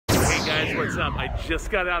Guys, what's up? I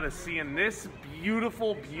just got out of seeing this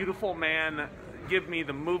beautiful, beautiful man give me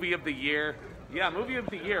the movie of the year. Yeah, movie of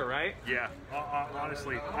the year, right? Yeah,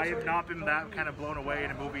 honestly, I have not been that kind of blown away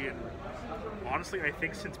in a movie, and honestly, I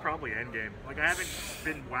think since probably Endgame. Like, I haven't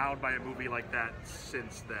been wowed by a movie like that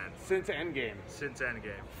since then. Since Endgame. Since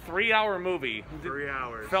Endgame. 3-hour movie. 3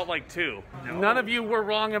 hours. Felt like 2. No. None of you were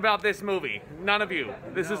wrong about this movie. None of you.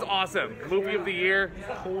 This is awesome. Movie of the year.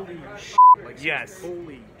 Holy shit. Like, yes.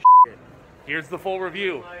 Holy shit. Here's the full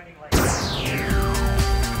review.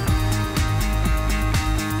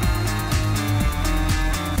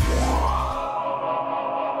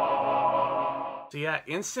 So yeah,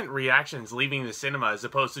 instant reactions leaving the cinema as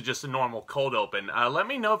opposed to just a normal cold open. Let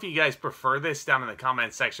me know if you guys prefer this down in the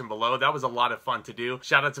comment section below. That was a lot of fun to do.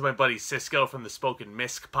 Shout out to my buddy Cisco from the Spoken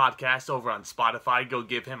Misc podcast over on Spotify. Go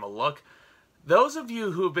give him a look. Those of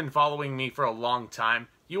you who have been following me for a long time,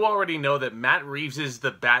 you already know that Matt Reeves'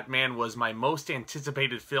 The Batman was my most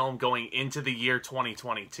anticipated film going into the year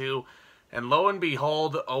 2022. And lo and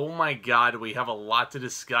behold, oh my god, we have a lot to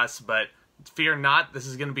discuss, but fear not, this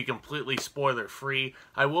is going to be completely spoiler-free.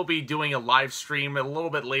 I will be doing a live stream a little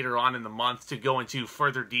bit later on in the month to go into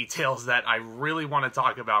further details that I really want to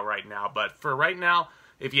talk about right now. But for right now,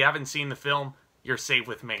 if you haven't seen the film, you're safe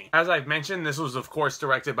with me. As I've mentioned, this was of course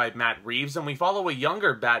directed by Matt Reeves, and we follow a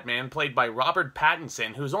younger Batman played by Robert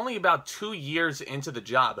Pattinson, who's only about 2 years into the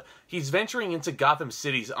job. He's venturing into Gotham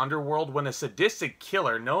City's underworld when a sadistic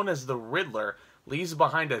killer known as the Riddler leaves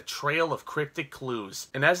behind a trail of cryptic clues.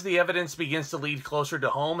 And as the evidence begins to lead closer to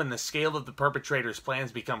home and the scale of the perpetrator's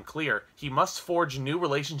plans become clear, he must forge new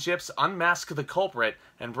relationships, unmask the culprit,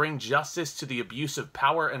 and bring justice to the abuse of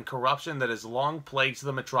power and corruption that has long plagued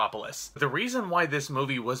the metropolis. The reason why this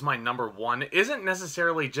movie was my #1 isn't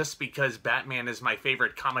necessarily just because Batman is my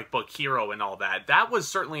favorite comic book hero and all that. That was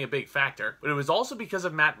certainly a big factor, but it was also because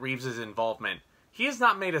of Matt Reeves' involvement. He has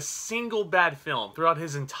not made a single bad film throughout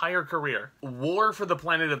his entire career. War for the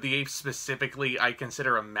Planet of the Apes specifically, I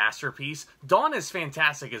consider a masterpiece. Dawn is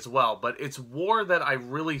fantastic as well, but it's War that I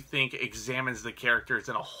really think examines the characters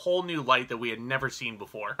in a whole new light that we had never seen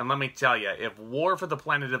before. And let me tell you, if War for the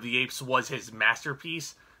Planet of the Apes was his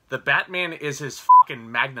masterpiece, The Batman is his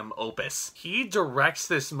fucking magnum opus. He directs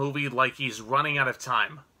this movie like he's running out of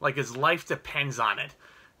time, like his life depends on it.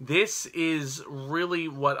 This is really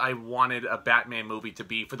what I wanted a Batman movie to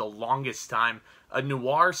be for the longest time. A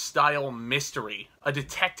noir-style mystery. A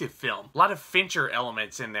detective film. A lot of Fincher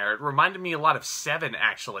elements in there. It reminded me a lot of Seven,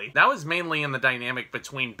 actually. That was mainly in the dynamic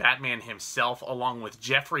between Batman himself along with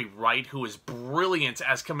Jeffrey Wright, who is brilliant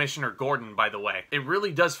as Commissioner Gordon, by the way. It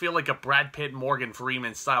really does feel like a Brad Pitt-Morgan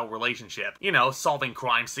Freeman-style relationship. You know, solving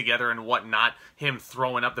crimes together and whatnot. Him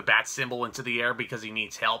throwing up the bat symbol into the air because he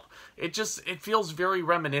needs help. It feels very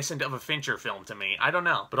reminiscent of a Fincher film to me. I don't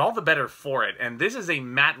know. But all the better for it. And this is a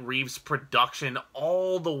Matt Reeves production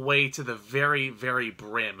all the way to the very, very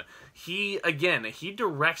brim. He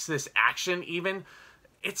directs this action even.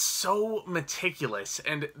 It's so meticulous,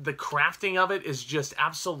 and the crafting of it is just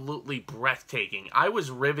absolutely breathtaking. I was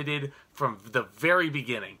riveted from the very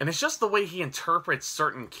beginning. And it's just the way he interprets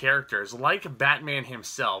certain characters, like Batman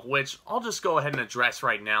himself, which I'll just go ahead and address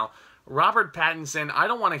right now. Robert Pattinson, I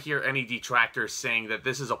don't want to hear any detractors saying that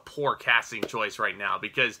this is a poor casting choice right now,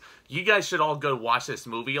 because you guys should all go watch this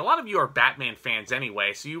movie. A lot of you are Batman fans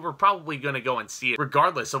anyway, so you were probably going to go and see it,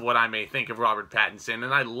 regardless of what I may think of Robert Pattinson,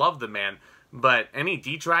 and I love the man, but any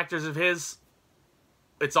detractors of his,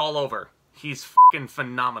 it's all over. He's fucking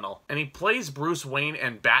phenomenal. And he plays Bruce Wayne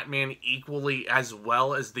and Batman equally as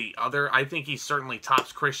well as the other. I think he certainly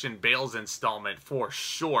tops Christian Bale's installment for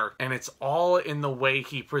sure. And it's all in the way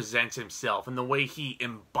he presents himself and the way he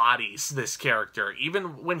embodies this character.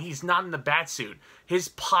 Even when he's not in the Batsuit, his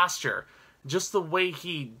posture, just the way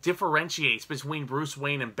he differentiates between Bruce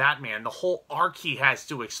Wayne and Batman, the whole arc he has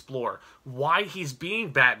to explore, why he's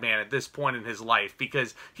being Batman at this point in his life,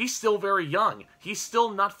 because he's still very young. He's still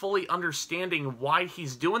not fully understanding why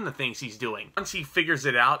he's doing the things he's doing. Once he figures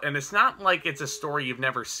it out, and it's not like it's a story you've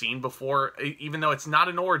never seen before, even though it's not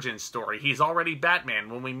an origin story. He's already Batman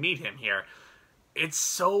when we meet him here. It's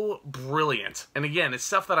so brilliant. And again, it's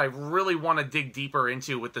stuff that I really want to dig deeper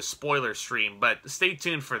into with the spoiler stream, but stay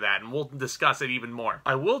tuned for that and we'll discuss it even more.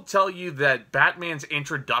 I will tell you that Batman's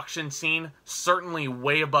introduction scene, certainly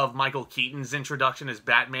way above Michael Keaton's introduction as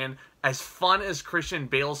Batman. As fun as Christian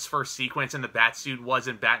Bale's first sequence in the Batsuit was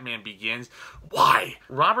in Batman Begins, why?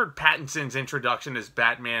 Robert Pattinson's introduction as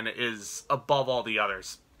Batman is above all the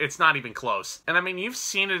others. It's not even close. And I mean, you've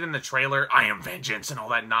seen it in the trailer, I am vengeance and all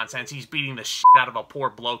that nonsense. He's beating the shit out of a poor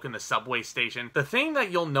bloke in the subway station. The thing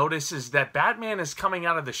that you'll notice is that Batman is coming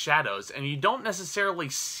out of the shadows, and you don't necessarily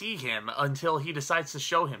see him until he decides to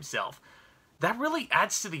show himself. That really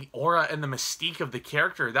adds to the aura and the mystique of the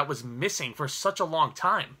character that was missing for such a long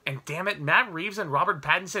time. And damn it, Matt Reeves and Robert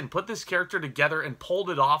Pattinson put this character together and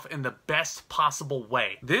pulled it off in the best possible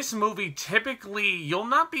way. This movie, typically, you'll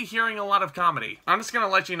not be hearing a lot of comedy. I'm just gonna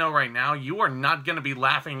let you know right now, you are not gonna be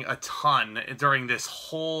laughing a ton during this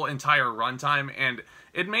whole entire runtime, and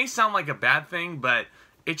it may sound like a bad thing, but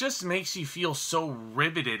it just makes you feel so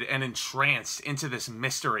riveted and entranced into this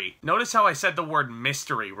mystery. Notice how I said the word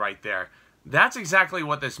mystery right there. That's exactly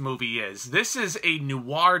what this movie is. This is a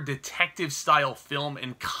noir detective-style film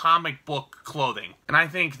in comic book clothing. And I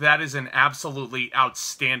think that is an absolutely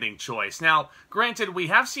outstanding choice. Now, granted, we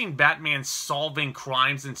have seen Batman solving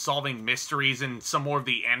crimes and solving mysteries in some more of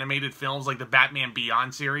the animated films, like the Batman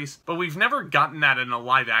Beyond series, but we've never gotten that in a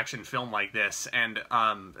live-action film like this, and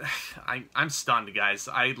I'm stunned, guys.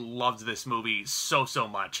 I loved this movie so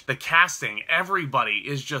much. The casting, everybody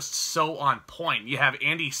is just so on point. You have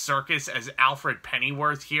Andy Serkis as Alfred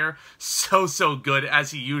Pennyworth here, so good,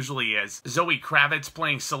 as he usually is. Zoe Kravitz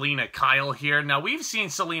playing Selina Kyle here. Now, we've seen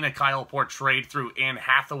Selina Kyle portrayed through Anne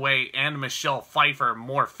Hathaway and Michelle Pfeiffer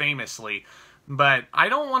more famously, but I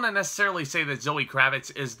don't want to necessarily say that Zoe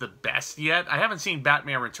Kravitz is the best yet. I haven't seen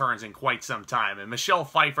Batman Returns in quite some time, and Michelle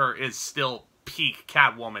Pfeiffer is still peak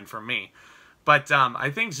Catwoman for me. But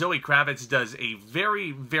I think Zoe Kravitz does a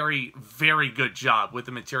very good job with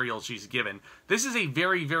the material she's given. This is a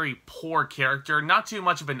very poor character, not too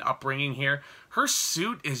much of an upbringing here. Her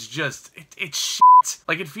suit is just, it's shit.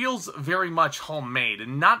 Like, it feels very much homemade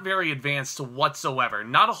and not very advanced whatsoever.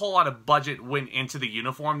 Not a whole lot of budget went into the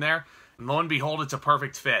uniform there. And lo and behold, it's a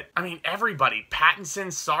perfect fit. I mean, everybody, Pattinson,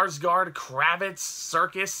 Sarsgaard, Kravitz,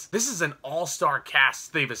 Serkis. This is an all-star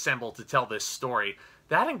cast they've assembled to tell this story.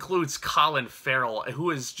 That includes Colin Farrell,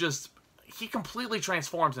 who is just, he completely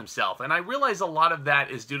transforms himself. And I realize a lot of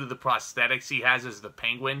that is due to the prosthetics he has as the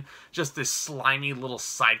Penguin, just this slimy little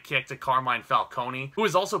sidekick to Carmine Falcone, who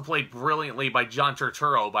is also played brilliantly by John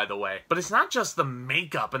Turturro, by the way. But it's not just the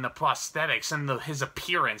makeup and the prosthetics and his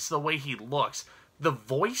appearance, the way he looks. The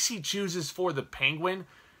voice he chooses for the Penguin,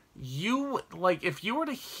 if you were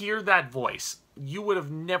to hear that voice, you would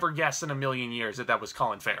have never guessed in a million years that that was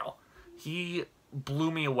Colin Farrell. He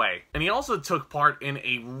blew me away. And he also took part in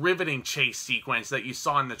a riveting chase sequence that you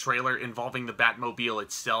saw in the trailer involving the Batmobile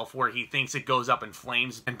itself, where he thinks it goes up in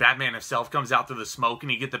flames and Batman himself comes out through the smoke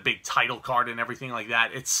and you get the big title card and everything like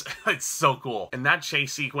that. It's so cool. And that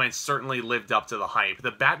chase sequence certainly lived up to the hype.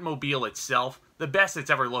 The Batmobile itself, the best it's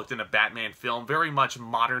ever looked in a Batman film, very much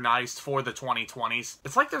modernized for the 2020s.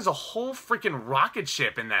 It's like there's a whole freaking rocket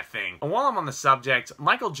ship in that thing. And while I'm on the subject,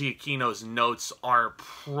 Michael Giacchino's notes are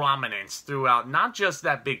prominent throughout not just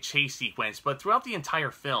that big chase sequence, but throughout the entire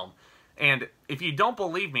film. And if you don't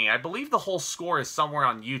believe me, I believe the whole score is somewhere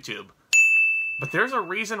on YouTube. But there's a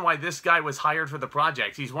reason why this guy was hired for the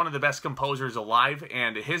project. He's one of the best composers alive,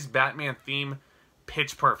 and his Batman theme,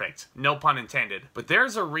 pitch perfect. No pun intended. But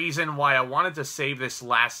there's a reason why I wanted to save this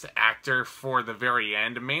last actor for the very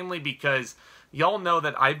end, mainly because y'all know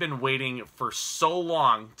that I've been waiting for so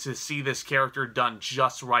long to see this character done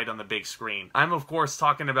just right on the big screen. I'm of course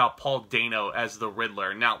talking about Paul Dano as the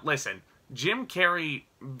Riddler. Now listen, Jim Carrey,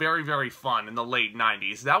 very fun in the late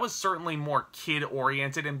 90s. That was certainly more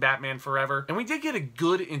kid-oriented in Batman Forever. And we did get a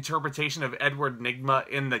good interpretation of Edward Nygma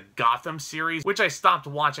in the Gotham series, which I stopped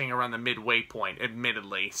watching around the midway point,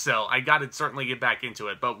 admittedly. So I gotta certainly get back into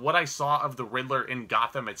it. But what I saw of the Riddler in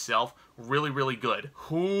Gotham itself, really good.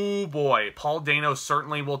 Oh boy, Paul Dano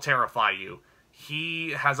certainly will terrify you.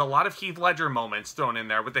 He has a lot of Heath Ledger moments thrown in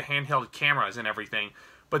there with the handheld cameras and everything.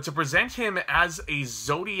 But to present him as a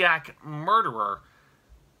Zodiac murderer,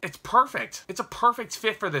 it's perfect. It's a perfect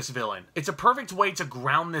fit for this villain. It's a perfect way to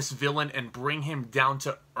ground this villain and bring him down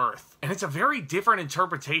to earth. And it's a very different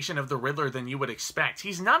interpretation of the Riddler than you would expect.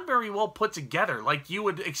 He's not very well put together like you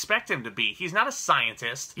would expect him to be. He's not a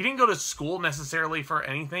scientist. He didn't go to school necessarily for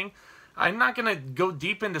anything. I'm not going to go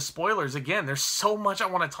deep into spoilers again. There's so much I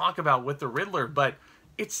want to talk about with the Riddler, but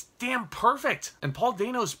it's damn perfect. And Paul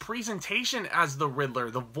Dano's presentation as the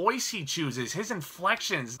Riddler, the voice he chooses, his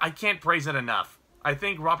inflections, I can't praise it enough. I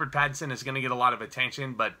think Robert Pattinson is going to get a lot of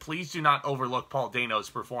attention, but please do not overlook Paul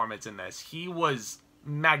Dano's performance in this. He was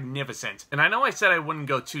magnificent. And I know I said I wouldn't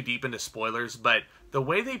go too deep into spoilers, but the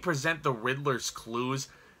way they present the Riddler's clues,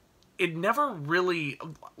 it never really,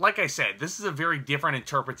 like I said, this is a very different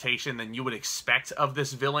interpretation than you would expect of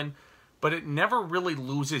this villain. but it never really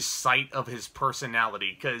loses sight of his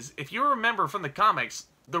personality, because if you remember from the comics,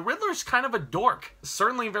 the Riddler's kind of a dork.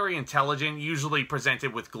 Certainly very intelligent, usually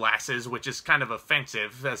presented with glasses, which is kind of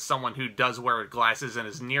offensive as someone who does wear glasses and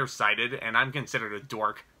is nearsighted, and I'm considered a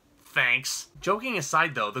dork. Thanks. Joking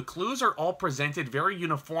aside though, the clues are all presented very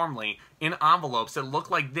uniformly in envelopes that look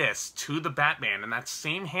like this to the Batman, and that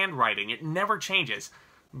same handwriting, it never changes.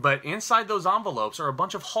 But inside those envelopes are a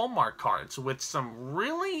bunch of Hallmark cards with some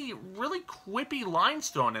really quippy lines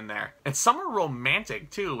thrown in there. And some are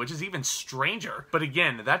romantic too, which is even stranger. But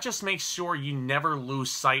again, that just makes sure you never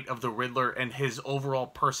lose sight of the Riddler and his overall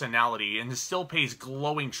personality, and still pays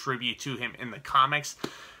glowing tribute to him in the comics.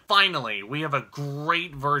 Finally, we have a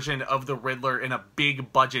great version of the Riddler in a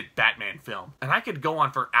big budget Batman film. And I could go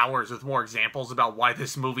on for hours with more examples about why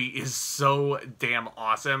this movie is so damn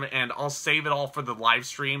awesome, and I'll save it all for the live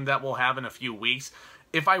stream that we'll have in a few weeks.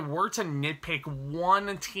 If I were to nitpick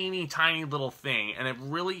one teeny tiny little thing, and it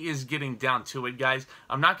really is getting down to it, guys,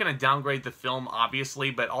 I'm not going to downgrade the film,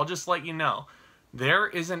 obviously, but I'll just let you know. There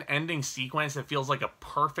is an ending sequence that feels like a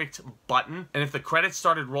perfect button, and if the credits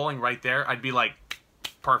started rolling right there, I'd be like,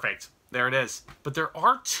 perfect. There it is. But there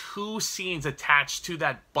are two scenes attached to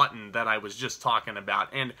that button that I was just talking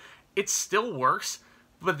about, and it still works,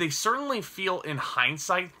 but they certainly feel, in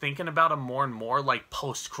hindsight, thinking about them more and more, like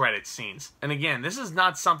post-credit scenes. And again, this is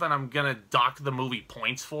not something I'm gonna dock the movie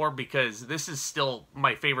points for, because this is still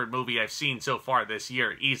my favorite movie I've seen so far this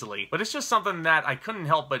year, easily. But it's just something that I couldn't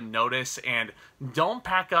help but notice, and don't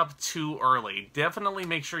pack up too early. Definitely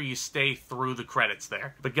make sure you stay through the credits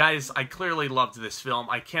there. But guys, I clearly loved this film.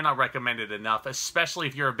 I cannot recommend it enough, especially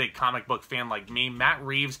if you're a big comic book fan like me. Matt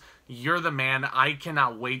Reeves, you're the man. I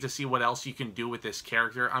cannot wait to see what else you can do with this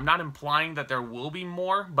character. I'm not implying that there will be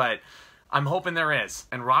more, but I'm hoping there is.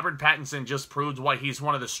 And Robert Pattinson just proved why he's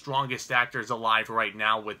one of the strongest actors alive right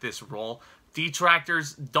now with this role.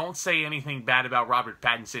 Detractors, don't say anything bad about Robert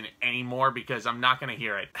Pattinson anymore, because I'm not going to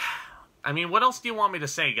hear it. I mean, what else do you want me to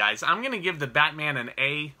say, guys? I'm going to give the Batman an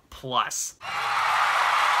A+.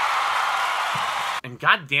 And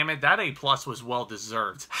god damn it, that A+ was well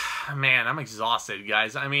deserved. Man, I'm exhausted,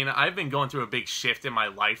 guys. I mean, I've been going through a big shift in my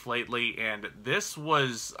life lately, and this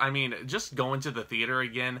was, I mean, just going to the theater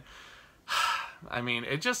again, I mean,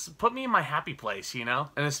 it just put me in my happy place, you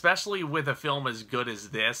know? And especially with a film as good as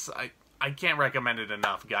this, I can't recommend it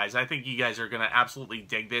enough, guys. I think you guys are going to absolutely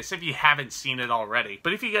dig this if you haven't seen it already.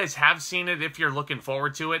 But if you guys have seen it, if you're looking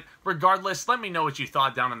forward to it, regardless, let me know what you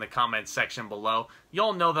thought down in the comments section below.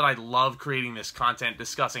 Y'all know that I love creating this content,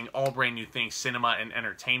 discussing all brand new things, cinema and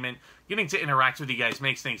entertainment. Getting to interact with you guys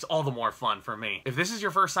makes things all the more fun for me. If this is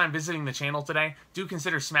your first time visiting the channel today, do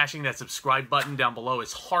consider smashing that subscribe button down below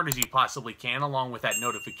as hard as you possibly can, along with that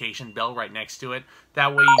notification bell right next to it.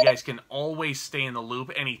 That way you guys can always stay in the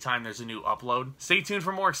loop anytime there's a new upload. Stay tuned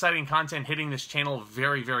for more exciting content hitting this channel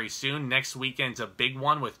very, very soon. Next weekend's a big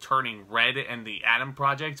one with Turning Red and the Atom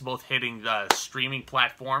Project, both hitting the streaming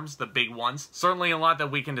platforms, the big ones. Certainly a lot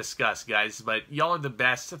that we can discuss, guys, but y'all are the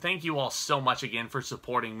best. Thank you all so much again for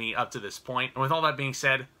supporting me up to this point. And with all that being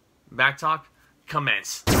said, back talk,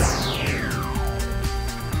 commence.